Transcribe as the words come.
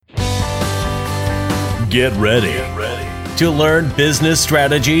Get ready to learn business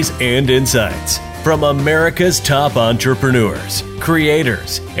strategies and insights from America's top entrepreneurs,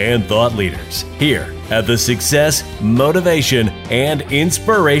 creators, and thought leaders here at the Success, Motivation, and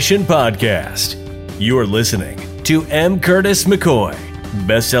Inspiration Podcast. You're listening to M. Curtis McCoy,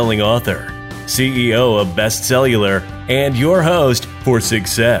 best-selling author, CEO of Best Cellular, and your host for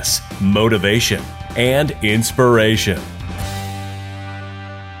Success, Motivation, and Inspiration.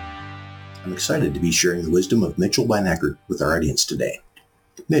 I'm excited to be sharing the wisdom of Mitchell Beinackert with our audience today.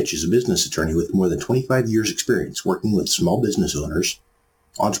 Mitch is a business attorney with more than 25 years' experience working with small business owners,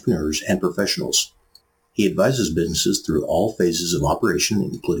 entrepreneurs, and professionals. He advises businesses through all phases of operation,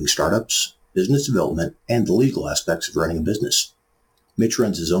 including startups, business development, and the legal aspects of running a business. Mitch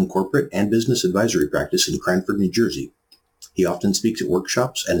runs his own corporate and business advisory practice in Cranford, New Jersey. He often speaks at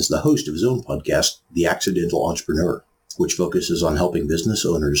workshops and is the host of his own podcast, The Accidental Entrepreneur, which focuses on helping business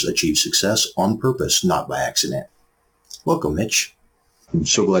owners achieve success on purpose, not by accident. Welcome, Mitch. I'm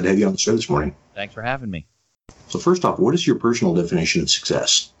so glad to have you on the show this morning. Thanks for having me. So first off, what is your personal definition of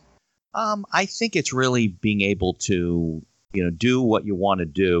success? I think it's really being able to, do what you want to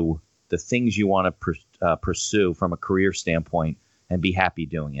do, the things you want to pursue from a career standpoint, and be happy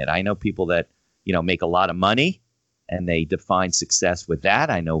doing it. I know people that, make a lot of money and they define success with that.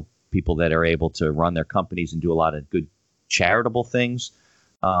 I know people that are able to run their companies and do a lot of good charitable things.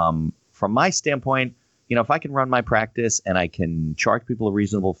 From my standpoint, if I can run my practice and I can charge people a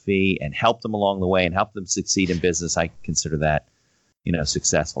reasonable fee and help them along the way and help them succeed in business, I consider that,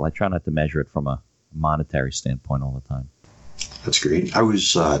 successful. I try not to measure it from a monetary standpoint all the time. That's great. I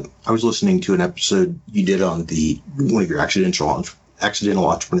was listening to an episode you did on one of your accidental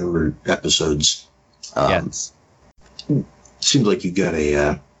entrepreneur episodes. Yes. Seems like you got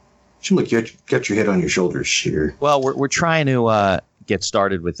got your head on your shoulders here. Well, we're trying to get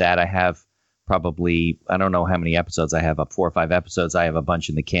started with that. I have probably, I don't know how many episodes I have up, 4 or 5 episodes. I have a bunch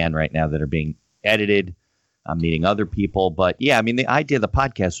in the can right now that are being edited. I'm meeting other people. But yeah, the idea of the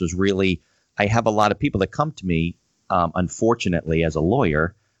podcast was really, I have a lot of people that come to me, unfortunately, as a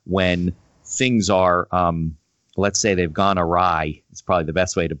lawyer, when things are, let's say they've gone awry. It's probably the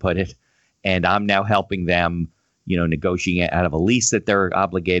best way to put it. And I'm now helping them negotiating out of a lease that they're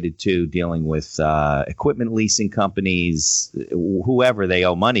obligated to, dealing with equipment leasing companies, whoever they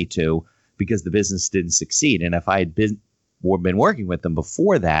owe money to, because the business didn't succeed. And if I had been working with them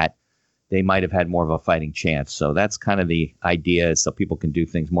before that, they might have had more of a fighting chance. So that's kind of the idea, so people can do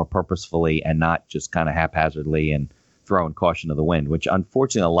things more purposefully and not just kind of haphazardly and throwing caution to the wind, which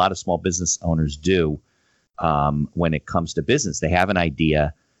unfortunately a lot of small business owners do when it comes to business. They have an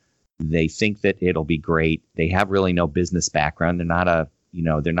idea. They think that it'll be great. They have really no business background. They don't have an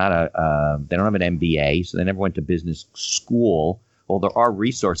MBA, so they never went to business school. Well, there are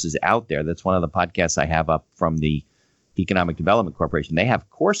resources out there. That's one of the podcasts I have up from the Economic Development Corporation. They have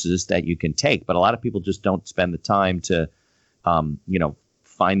courses that you can take, but a lot of people just don't spend the time to,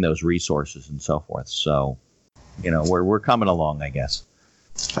 find those resources and so forth. So, we're coming along, I guess.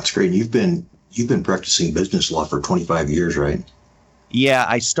 That's great. You've been practicing business law for 25 years, right? Yeah,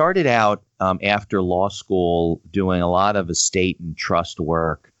 I started out after law school doing a lot of estate and trust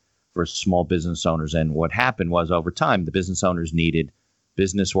work for small business owners. And what happened was, over time, the business owners needed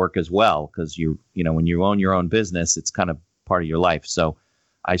business work as well, because when you own your own business, it's kind of part of your life. So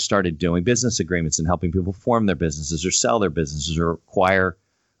I started doing business agreements and helping people form their businesses or sell their businesses or acquire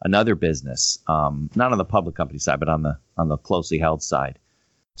another business, not on the public company side, but on the closely held side.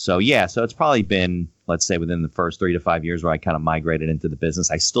 So it's probably been, let's say, within the first 3 to 5 years where I kind of migrated into the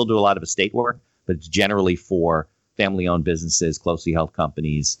business. I still do a lot of estate work, but it's generally for family-owned businesses, closely held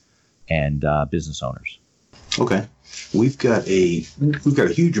companies, and business owners. Okay. We've got a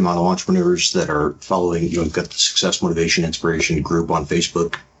huge amount of entrepreneurs that are following, we've got the Success, Motivation, Inspiration group on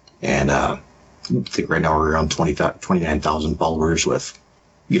Facebook, and I think right now we're around 29,000 followers with,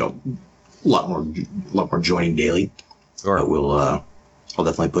 a lot more joining daily. Sure. I'll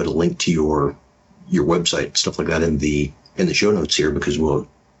definitely put a link to your website, stuff like that in the show notes here, because we'll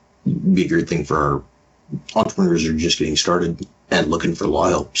be a great thing for our entrepreneurs who are just getting started and looking for law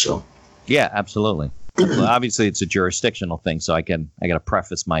help. So yeah, absolutely. Obviously, it's a jurisdictional thing, so I got to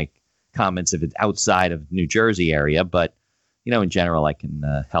preface my comments if it's outside of New Jersey area, but in general, I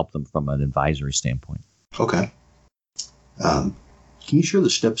can help them from an advisory standpoint. Okay. Can you share the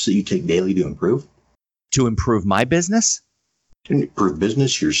steps that you take daily to improve? To improve my business? To improve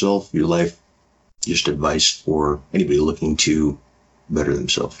business, yourself, your life, just advice for anybody looking to better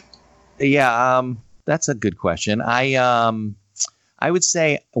themselves. Yeah, that's a good question. I would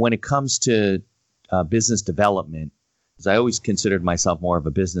say when it comes to business development, because I always considered myself more of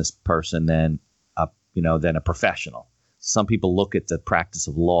a business person than a than a professional. Some people look at the practice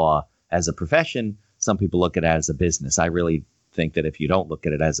of law as a profession. Some people look at it as a business. I really think that if you don't look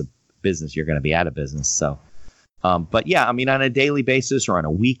at it as a business, you're going to be out of business. So, but yeah, I mean, on a daily basis or on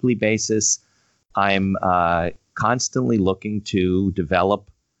a weekly basis, I'm constantly looking to develop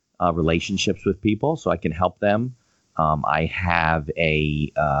relationships with people so I can help them. I have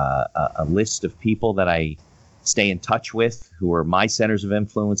a list of people that I stay in touch with who are my centers of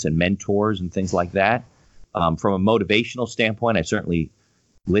influence and mentors and things like that. From a motivational standpoint, I certainly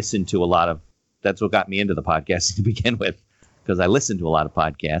listen to a lot of, that's what got me into the podcast to begin with, because I listened to a lot of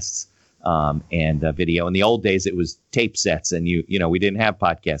podcasts and video. In the old days, it was tape sets, and we didn't have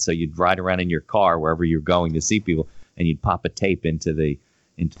podcasts, so you'd ride around in your car wherever you're going to see people, and you'd pop a tape into the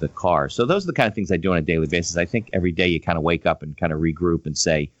car. So those are the kind of things I do on a daily basis. I think every day you kind of wake up and kind of regroup and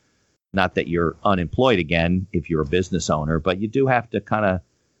say, not that you're unemployed again if you're a business owner, but you do have to kind of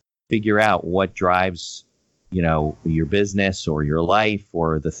figure out what drives, your business or your life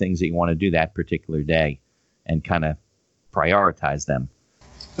or the things that you want to do that particular day and kind of prioritize them.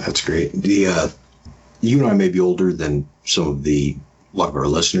 That's great. You and I may be older than a lot of our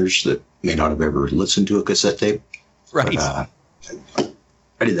listeners that may not have ever listened to a cassette tape. Right. But,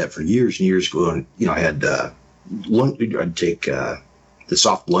 I did that for years and years ago. And, I had I'd take the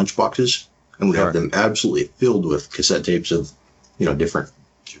soft lunch boxes and we'd have them absolutely filled with cassette tapes of, different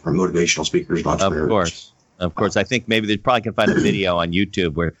motivational speakers and entrepreneurs. Of course. I think maybe they probably can find a video on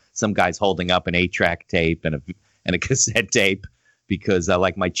YouTube where some guy's holding up an 8-track tape and a cassette tape, because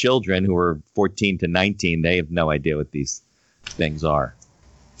like my children who are 14 to 19, they have no idea what these things are.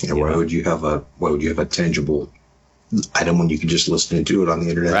 Yeah, why would you have a tangible item when you could just listen to it on the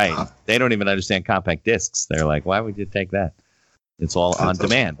internet? Right. They don't even understand compact discs. They're like, why would you take that? It's all on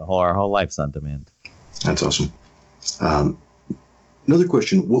demand. Our whole life's on demand. That's awesome. Another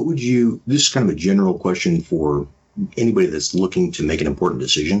question, this is kind of a general question for anybody that's looking to make an important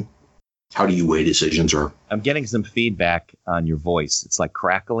decision. How do you weigh decisions? Or I'm getting some feedback on your voice. It's like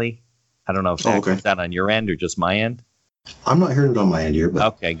crackly. I don't know if that comes out on your end or just my end. I'm not hearing it on my end here. But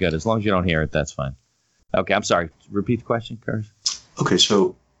okay, good. As long as you don't hear it, that's fine. Okay, I'm sorry. Repeat the question, Curtis. Okay,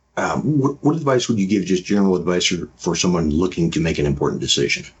 so what advice would you give, just general advice for someone looking to make an important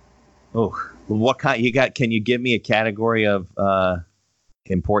decision? Oh, what kind you got? Can you give me a category of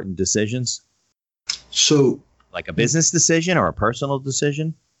important decisions? So, like a business decision or a personal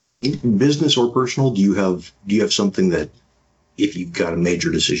decision? Business or personal? Do you have something that, if you've got a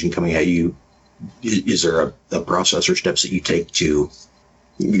major decision coming at you, is there a process or steps that you take to,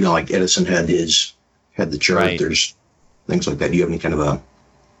 like Edison had the chart. Right. There's things like that. Do you have any kind of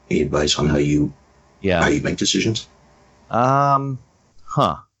any advice on how you make decisions? That's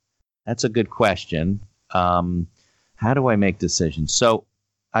a good question. How do I make decisions? So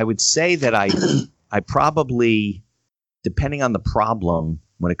I would say that I probably, depending on the problem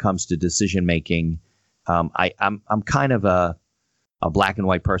when it comes to decision making, I'm kind of a black and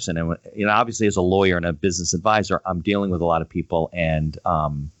white person. And, obviously as a lawyer and a business advisor, I'm dealing with a lot of people and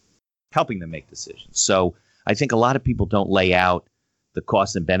helping them make decisions. So I think a lot of people don't lay out the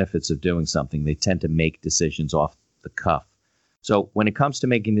costs and benefits of doing something. They tend to make decisions off the cuff. So when it comes to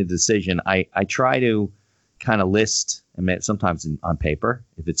making a decision, I try to kind of list, and sometimes on paper,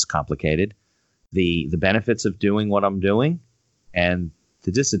 if it's complicated, the benefits of doing what I'm doing and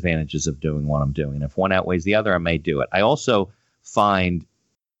the disadvantages of doing what I'm doing. And if one outweighs the other, I may do it. I also find,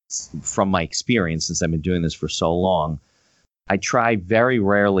 from my experience, since I've been doing this for so long, I try very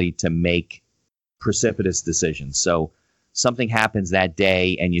rarely to make precipitous decisions. So something happens that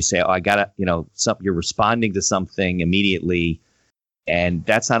day and you say, oh, I gotta, you're responding to something immediately. And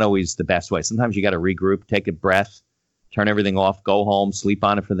that's not always the best way. Sometimes you got to regroup, take a breath, turn everything off, go home, sleep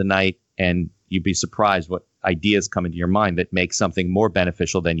on it for the night. And you'd be surprised what ideas come into your mind that make something more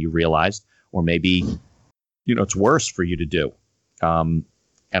beneficial than you realized, or maybe, it's worse for you to do.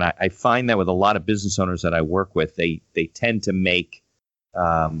 And I find that with a lot of business owners that I work with, they tend to make,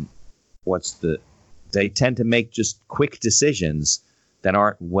 they tend to make just quick decisions that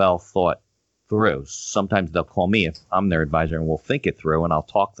aren't well thought through. Sometimes they'll call me if I'm their advisor and we'll think it through and I'll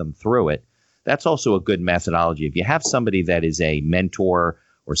talk them through it. That's also a good methodology. If you have somebody that is a mentor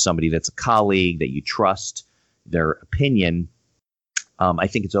or somebody that's a colleague that you trust their opinion, I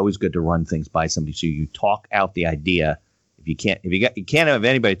think it's always good to run things by somebody. So you talk out the idea. You can't have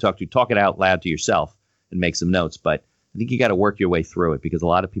anybody talk it out loud to yourself and make some notes. But I think you got to work your way through it, because a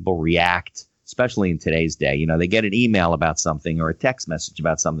lot of people react, especially in today's day. They get an email about something or a text message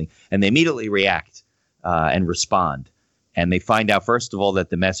about something, and they immediately react and respond. And they find out, first of all,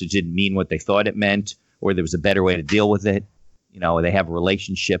 that the message didn't mean what they thought it meant, or there was a better way to deal with it. they have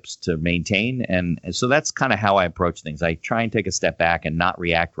relationships to maintain. And so that's kind of how I approach things. I try and take a step back and not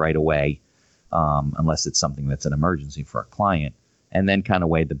react right away unless it's something that's an emergency for a client, and then kind of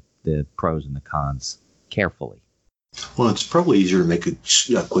weigh the pros and the cons carefully. Well, it's probably easier to make a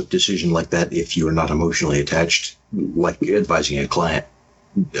quick decision like that if you are not emotionally attached, like advising a client,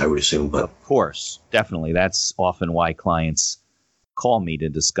 I would assume. But of course, definitely. That's often why clients call me to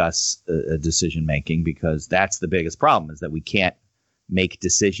discuss a decision making, because that's the biggest problem, is that we can't make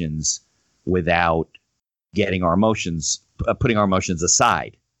decisions without getting our emotions, putting our emotions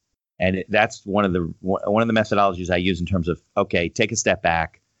aside. And that's one of the methodologies I use in terms of, okay, take a step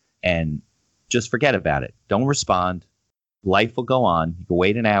back and just forget about it. Don't respond. Life will go on. You can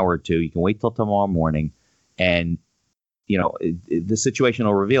wait an hour or two. You can wait till tomorrow morning, and the situation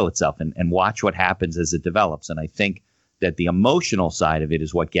will reveal itself, and watch what happens as it develops. And I think that the emotional side of it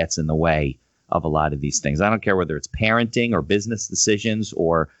is what gets in the way of a lot of these things. I don't care whether it's parenting or business decisions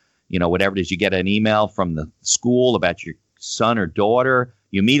or, whatever it is. You get an email from the school about your son or daughter,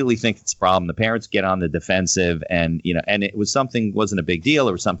 you immediately think it's a problem. The parents get on the defensive, and it wasn't a big deal,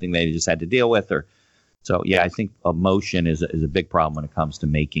 or something they just had to deal with, so yeah, I think emotion is a big problem when it comes to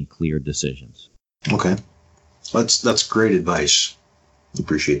making clear decisions. Okay, that's great advice.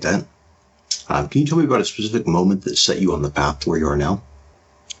 Appreciate that. Can you tell me about a specific moment that set you on the path to where you are now?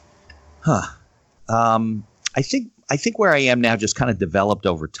 I think where I am now just kind of developed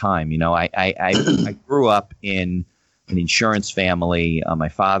over time. I grew up in an insurance family. My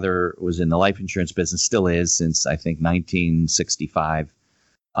father was in the life insurance business, still is, since I think 1965.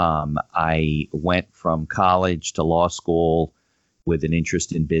 I went from college to law school with an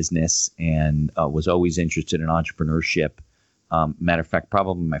interest in business, and was always interested in entrepreneurship. Matter of fact,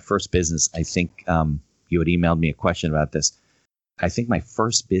 probably my first business, I think you had emailed me a question about this. I think my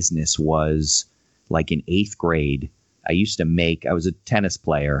first business was like in 8th grade. I was a tennis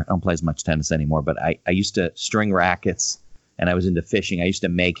player. I don't play as much tennis anymore, but I used to string rackets, and I was into fishing. I used to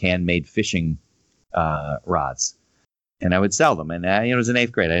make handmade fishing rods, and I would sell them. And it was in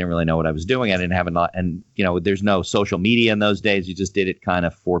 8th grade. I didn't really know what I was doing. I didn't have a lot, and there's no social media in those days. You just did it kind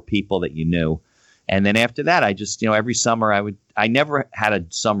of for people that you knew. And then after that, I just, every summer I never had a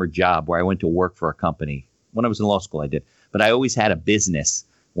summer job where I went to work for a company. When I was in law school, I did, but I always had a business.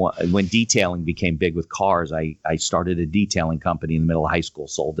 When detailing became big with cars, I started a detailing company in the middle of high school,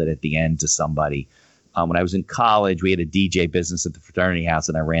 sold it at the end to somebody. When I was in college, we had a DJ business at the fraternity house,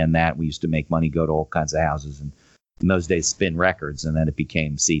 and I ran that. We used to make money, go to all kinds of houses, and in those days spin records, and then it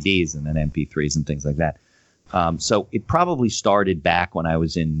became CDs and then MP3s and things like that. So it probably started back when I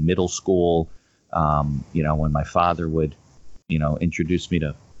was in middle school, when my father would, introduce me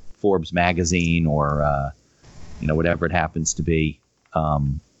to Forbes magazine or, whatever it happens to be.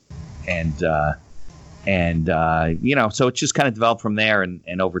 So it just kind of developed from there,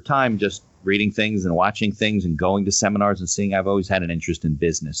 and over time, just reading things and watching things and going to seminars and seeing, I've always had an interest in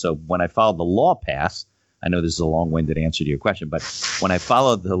business. So when I followed the law path, I know this is a long-winded answer to your question, but when I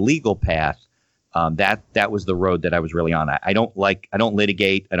followed the legal path, that was the road that I was really on. I don't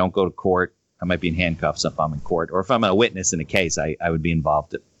litigate. I don't go to court. I might be in handcuffs if I'm in court, or if I'm a witness in a case, I would be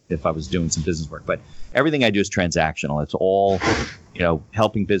involved if I was doing some business work. But everything I do is transactional. It's all,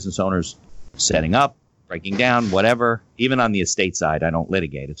 helping business owners, setting up, breaking down, whatever. Even on the estate side, I don't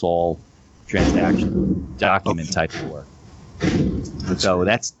litigate. It's all transactional, document type of work. So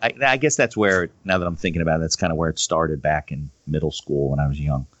I guess that's where, now that I'm thinking about it, that's kind of where it started back in middle school when I was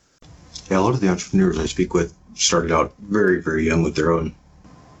young. Yeah, a lot of the entrepreneurs I speak with started out very, very young with their own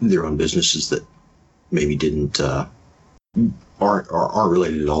businesses that maybe aren't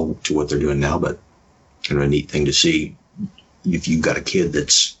related at all to what they're doing now, but kind of a neat thing to see. If you've got a kid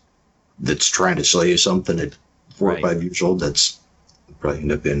that's trying to sell you something at 4 or 5 years old, that's probably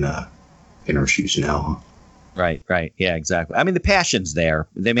end up in our shoes now. Right. Yeah, exactly. I mean, the passion's there.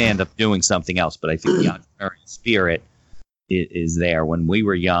 They may end up doing something else, but I think the entrepreneurial spirit is there. When we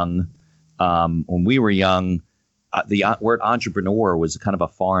were young, the word entrepreneur was kind of a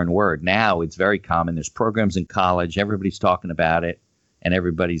foreign word. Now it's very common. There's programs in college. Everybody's talking about it, and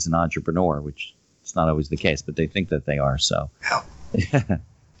everybody's an entrepreneur, which is not always the case, but they think that they are. So, yeah.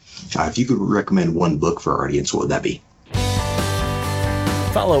 If you could recommend one book for our audience, what would that be?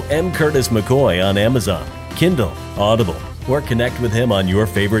 Follow M. Curtis McCoy on Amazon, Kindle, Audible, or connect with him on your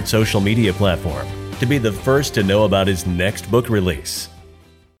favorite social media platform to be the first to know about his next book release.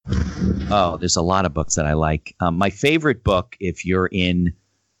 Oh, there's a lot of books that I like. My favorite book, if you're in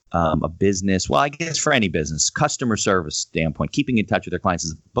a business, well, I guess for any business, customer service standpoint, keeping in touch with their clients,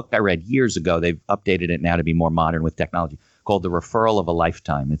 is a book I read years ago. They've updated it now to be more modern with technology, called The Referral of a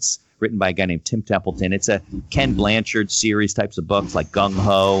Lifetime. It's written by a guy named Tim Templeton. It's a Ken Blanchard series types of books like Gung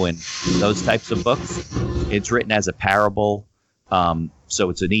Ho and those types of books. It's written as a parable, so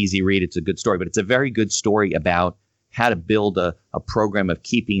it's an easy read. It's a good story, but it's a very good story about how to build a program of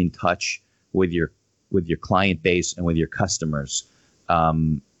keeping in touch with your client base and with your customers.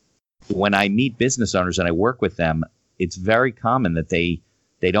 When I meet business owners and I work with them, it's very common that they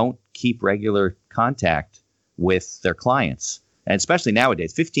don't keep regular contact with their clients. And especially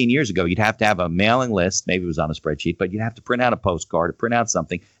nowadays, 15 years ago, you'd have to have a mailing list. Maybe it was on a spreadsheet, but you'd have to print out a postcard or print out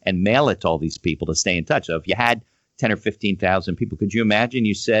something and mail it to all these people to stay in touch. So if you had 10 or 15,000 people, could you imagine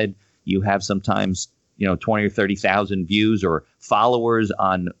you said you have sometimes 20 or 30,000 views or followers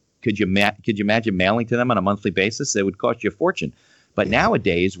on, could you imagine mailing to them on a monthly basis? It would cost you a fortune. But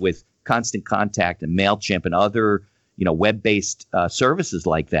nowadays with Constant Contact and MailChimp and other web-based services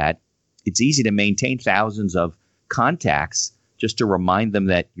like that, it's easy to maintain thousands of contacts just to remind them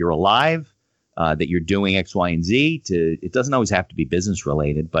that you're alive, that you're doing X, Y, and Z. It doesn't always have to be business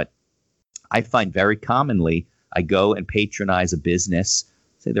related, but I find very commonly I go and patronize a business,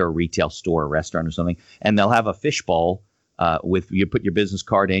 say they're a retail store, a restaurant or something, and they'll have a fishbowl with you put your business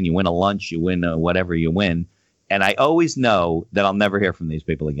card in, you win a lunch, you win whatever you win. And I always know that I'll never hear from these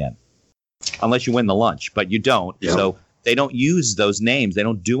people again unless you win the lunch, but you don't. Yep. So they don't use those names. They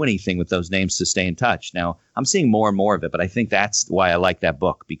don't do anything with those names to stay in touch. Now, I'm seeing more and more of it, but I think that's why I like that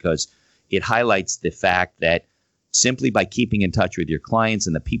book, because it highlights the fact that simply by keeping in touch with your clients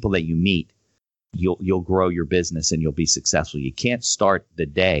and the people that you meet, you'll grow your business and you'll be successful. You can't start the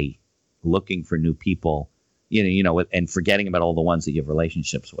day looking for new people, and forgetting about all the ones that you have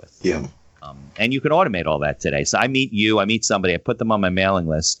relationships with. Yeah. And you can automate all that today. So I meet somebody, I put them on my mailing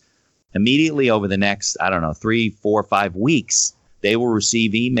list. Immediately over the next, 3, 4, 5 weeks, they will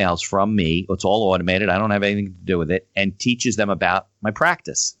receive emails from me. It's all automated. I don't have anything to do with it, and teaches them about my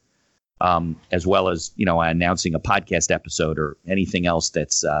practice, as well as, announcing a podcast episode or anything else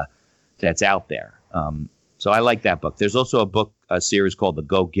that's out there. So I like that book. There's also a series called The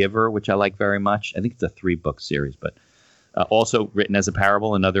Go Giver, which I like very much. I think it's a 3-book series, but also written as a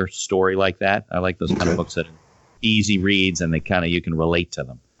parable, another story like that. I like those kind of books that are easy reads and you can relate to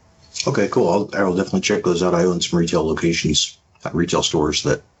them. Okay, cool. I'll definitely check those out. I own some retail locations, retail stores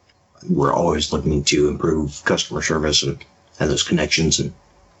that we're always looking to improve customer service and those connections. And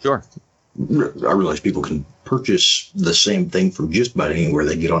sure, I realize people can purchase the same thing from just about anywhere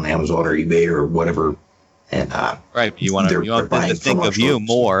they get on Amazon or eBay or whatever. And right, you want them to think of you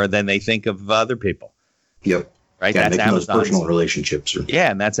more than they think of other people. Yep. Right. Yeah, that's Amazon's personal relationships.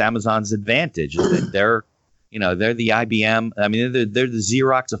 And that's Amazon's advantage. That they're the IBM. I mean, they're the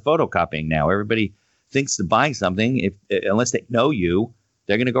Xerox of photocopying now. Everybody thinks they're buying something. Unless they know you,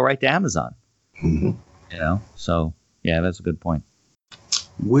 they're going to go right to Amazon. Mm-hmm. So yeah, that's a good point.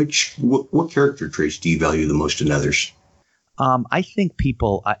 What character traits do you value the most in others? I think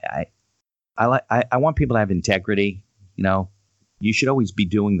people. I want people to have integrity. You should always be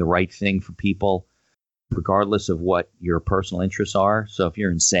doing the right thing for people, regardless of what your personal interests are. So if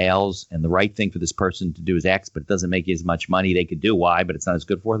you're in sales and the right thing for this person to do is X, but it doesn't make you as much money, they could do Y, but it's not as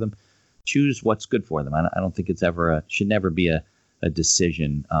good for them. Choose what's good for them. I don't think it's should never be a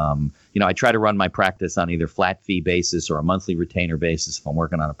decision. I try to run my practice on either flat fee basis or a monthly retainer basis if I'm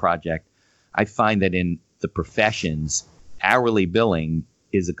working on a project. I find that in the professions, hourly billing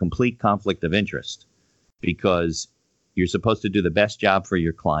is a complete conflict of interest, because you're supposed to do the best job for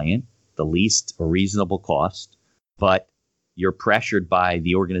your client, the least or reasonable cost, but you're pressured by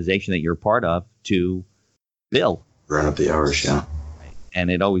the organization that you're part of to bill. Run up the hours, yeah. And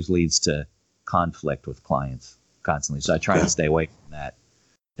it always leads to conflict with clients constantly. So I try to stay away from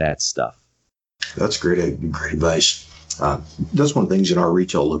that stuff. That's great advice. That's one of the things in our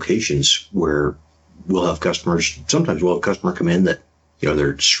retail locations where we'll have customers. Sometimes we'll have a customer come in that,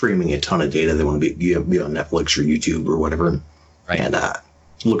 they're streaming a ton of data. They want to be on Netflix or YouTube or whatever. Right. And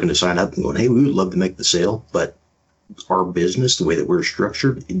looking to sign up and going, hey, we would love to make the sale, but our business, the way that we're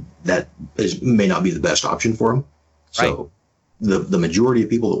structured, may not be the best option for them. So the majority of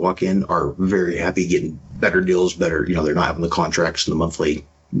people that walk in are very happy getting better deals, they're not having the contracts and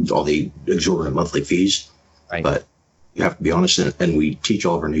all the exorbitant monthly fees. Right. But you have to be honest, and we teach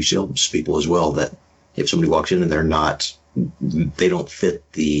all of our new sales people as well that if somebody walks in and they don't fit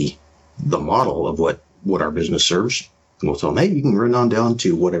the model of what our business serves, we'll tell them, hey, you can run on down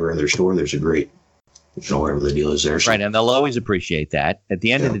to whatever other store. There's a great, whatever the deal is there. So, right, and they'll always appreciate that. At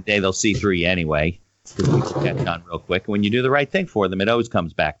the end of the day, they'll see through you anyway, because people catch on real quick. And when you do the right thing for them, it always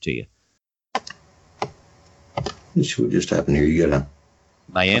comes back to you. Let's see what just happened here. You got Am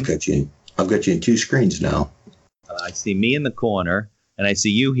I in? I've got you in 2 screens now. I see me in the corner, and I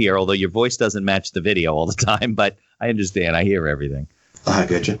see you here, although your voice doesn't match the video all the time, but I understand. I hear everything. I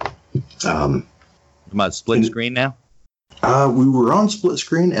gotcha. Am I split screen now? We were on split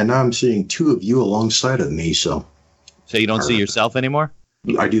screen, and now I'm seeing two of you alongside of me, so... So you don't see yourself anymore?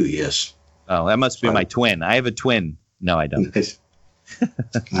 I do, yes. Oh, that must be my twin. I have a twin. No, I don't. Nice.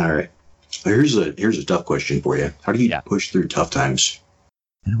 All right. Here's a tough question for you. How do you push through tough times?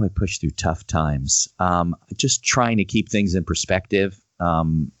 How do I push through tough times? Just trying to keep things in perspective.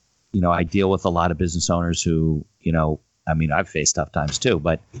 I deal with a lot of business owners who, I've faced tough times too,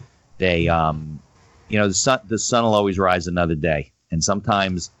 but they, the sun will always rise another day. And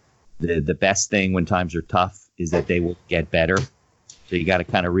sometimes the best thing when times are tough is that they will get better. So you got to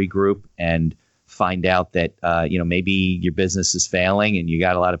kind of regroup and find out that, maybe your business is failing and you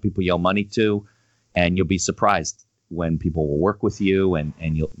got a lot of people you owe money to, and you'll be surprised when people will work with you and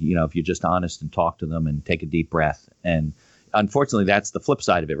you'll, if you're just honest and talk to them and take a deep breath. And unfortunately, that's the flip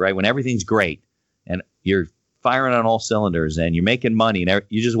side of it, right? When everything's great and you're firing on all cylinders and you're making money and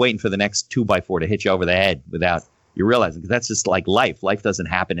you're just waiting for the next 2x4 to hit you over the head without you realizing, because that's just like life. Life doesn't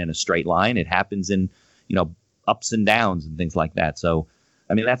happen in a straight line. It happens in, ups and downs and things like that. So,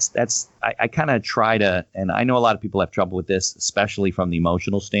 I kind of try to, and I know a lot of people have trouble with this, especially from the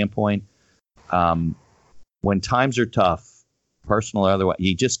emotional standpoint. When times are tough, personal or otherwise,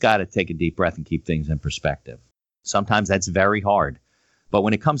 you just got to take a deep breath and keep things in perspective. Sometimes that's very hard. But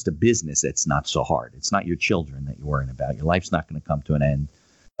when it comes to business, it's not so hard. It's not your children that you're worrying about. Your life's not going to come to an end.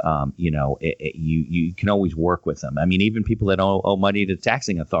 You can always work with them. I mean, even people that owe money to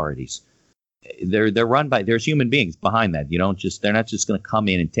taxing authorities, they're run by, there's human beings behind that. They're not just going to come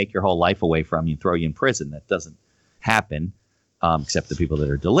in and take your whole life away from you and throw you in prison. That doesn't happen, except the people that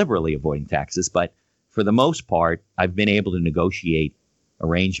are deliberately avoiding taxes. But for the most part, I've been able to negotiate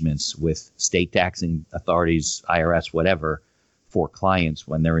arrangements with state taxing authorities, IRS, whatever, for clients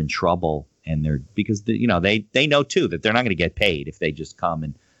when they're in trouble, and because they know too that they're not going to get paid if they just come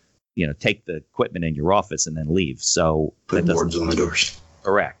and take the equipment in your office and then leave. So put boards on the doors.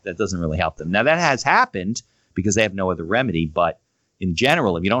 Correct. That doesn't really help them. Now that has happened because they have no other remedy, but in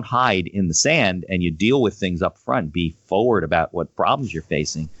general, if you don't hide in the sand and you deal with things up front, be forward about what problems you're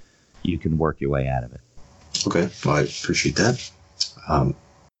facing, you can work your way out of it. Okay. Well, I appreciate that.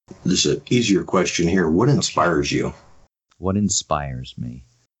 This is an easier question here. What inspires you? What inspires me?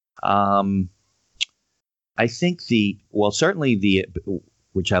 I think certainly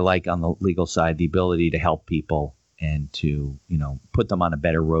which I like on the legal side, the ability to help people and to, put them on a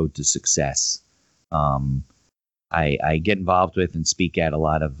better road to success. I get involved with and speak at a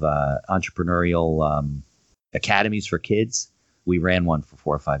lot of entrepreneurial academies for kids. We ran one for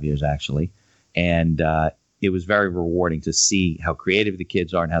 4 or 5 years, actually. And it was very rewarding to see how creative the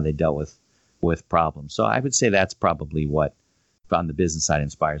kids are and how they dealt with problems. So I would say that's probably what on the business side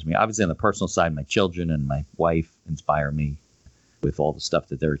inspires me. Obviously on the personal side, my children and my wife inspire me with all the stuff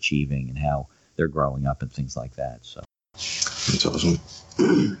that they're achieving and how they're growing up and things like that. So that's awesome.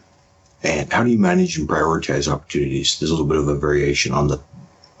 And how do you manage and prioritize opportunities? There's a little bit of a variation on the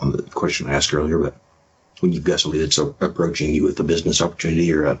question I asked earlier, but when you've got somebody that's approaching you with a business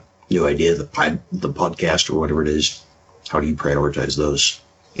opportunity or a new idea, the podcast or whatever it is, how do you prioritize those?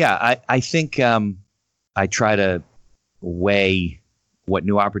 Yeah, I think I try to weigh what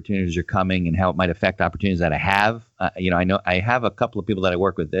new opportunities are coming and how it might affect opportunities that I have. I know I have a couple of people that I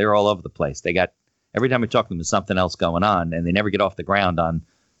work with. They're all over the place. They got, every time I talk to them, there's something else going on, and they never get off the ground on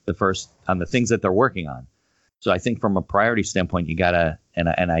the things that they're working on. So I think from a priority standpoint, you gotta, and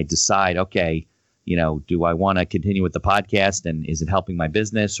I decide, okay, do I want to continue with the podcast, and is it helping my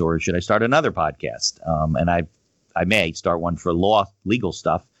business, or should I start another podcast? And I may start one for legal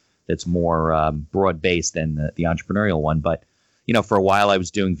stuff that's more broad based than the entrepreneurial one. But for a while I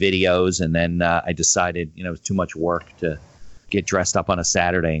was doing videos, and then I decided it was too much work to get dressed up on a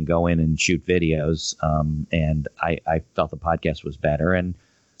Saturday and go in and shoot videos. And I felt the podcast was better. And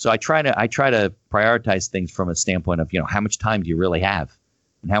so I try to prioritize things from a standpoint of, how much time do you really have,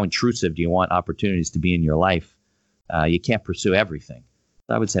 and how intrusive do you want opportunities to be in your life? You can't pursue everything.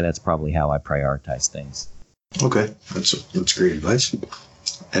 So I would say that's probably how I prioritize things. Okay. That's great advice.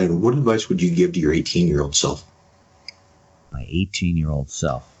 And what advice would you give to your 18-year-old self? My 18-year-old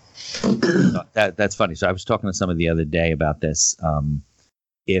self. That's funny. So I was talking to someone the other day about this.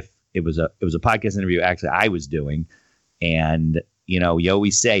 If it was a podcast interview actually I was doing, and you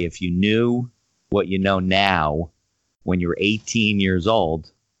always say, if you knew what you know now when you're 18 years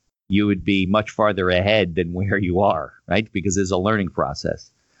old, you would be much farther ahead than where you are, right? Because there's a learning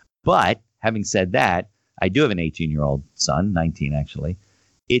process. But having said that, I do have an 18-year-old son, 19 actually,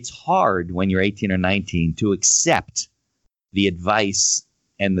 it's hard when you're 18 or 19 to accept the advice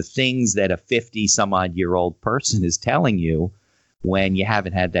and the things that a 50-some-odd-year-old person is telling you when you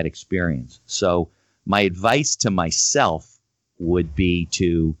haven't had that experience. So my advice to myself would be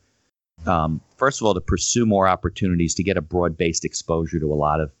to, first of all, to pursue more opportunities, to get a broad-based exposure to a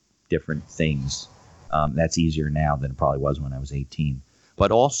lot of different things. That's easier now than it probably was when I was 18.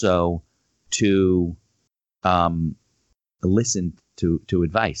 But also to listen to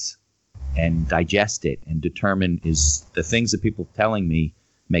advice and digest it and determine, is the things that people are telling me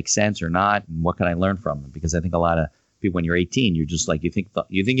make sense or not, and what can I learn from them? Because I think a lot of people, when you're 18, you're just like, you think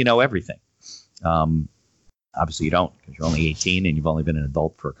you know everything. Obviously you don't, because you're only 18 and you've only been an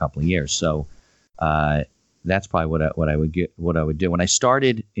adult for a couple of years. So that's probably what I would do. When I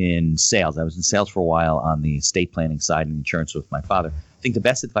started in sales, I was in sales for a while on the estate planning side and insurance with my father. I think the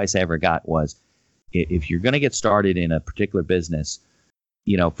best advice I ever got was, if you're going to get started in a particular business,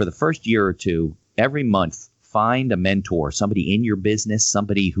 for the first year or two, every month, find a mentor, somebody in your business,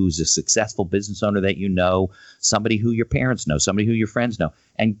 somebody who's a successful business owner that you know, somebody who your parents know, somebody who your friends know,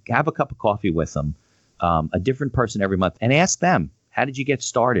 and have a cup of coffee with them, a different person every month, and ask them, how did you get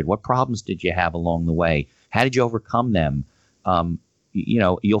started? What problems did you have along the way? How did you overcome them?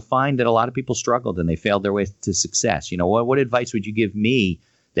 You'll find that a lot of people struggled and they failed their way to success. What advice would you give me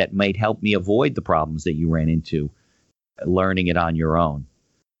that might help me avoid the problems that you ran into learning it on your own?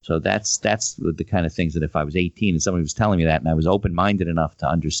 So that's the kind of things that if I was 18 and somebody was telling me that and I was open-minded enough to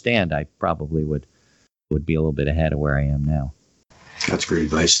understand, I probably would be a little bit ahead of where I am now. That's great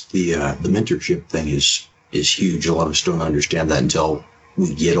advice. The mentorship thing is huge. A lot of us don't understand that until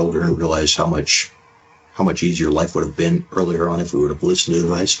we get older and realize how much easier life would have been earlier on if we would have listened to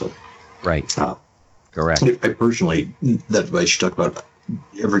advice. But, right. Correct. I personally, that advice you talk about,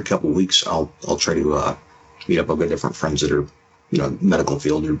 every couple of weeks, I'll try to meet up. I've got different friends that are, medical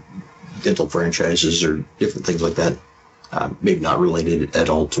field or dental franchises or different things like that. Maybe not related at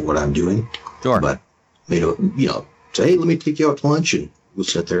all to what I'm doing. Sure. But, say, hey, let me take you out to lunch, and we'll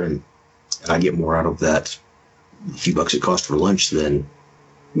sit there and I get more out of that few bucks it costs for lunch than,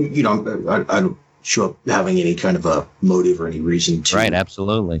 I don't show up having any kind of a motive or any reason to. Right,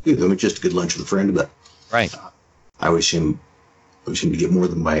 absolutely. It's just a good lunch with a friend, but right. I always seem to get more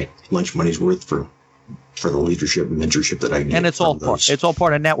than my lunch money's worth for the leadership and mentorship that I get. And it's all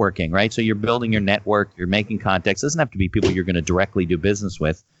part of networking, right? So you're building your network, you're making contacts. It doesn't have to be people you're going to directly do business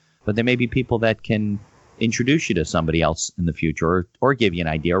with, but there may be people that can introduce you to somebody else in the future, or give you an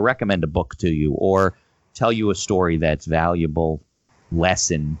idea, or recommend a book to you, or tell you a story that's valuable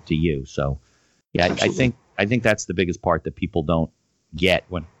lesson to you. So yeah, I think that's the biggest part that people don't get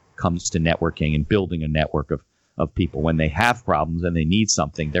when it comes to networking and building a network of people. When they have problems and they need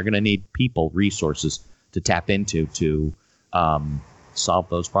something, they're going to need people, resources to tap into to solve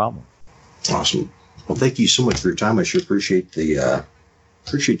those problems. Awesome. Well, thank you so much for your time. I sure appreciate you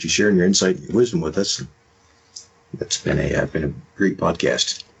sharing your insight and your wisdom with us. It's been a great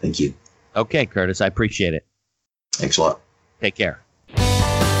podcast. Thank you. Okay, Curtis, I appreciate it. Thanks a lot. Take care.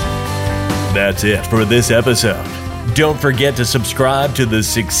 That's it for this episode. Don't forget to subscribe to the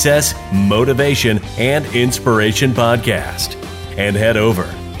Success, Motivation, and Inspiration podcast. And head over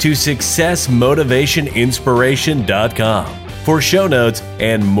to successmotivationinspiration.com for show notes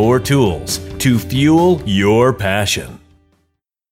and more tools to fuel your passion.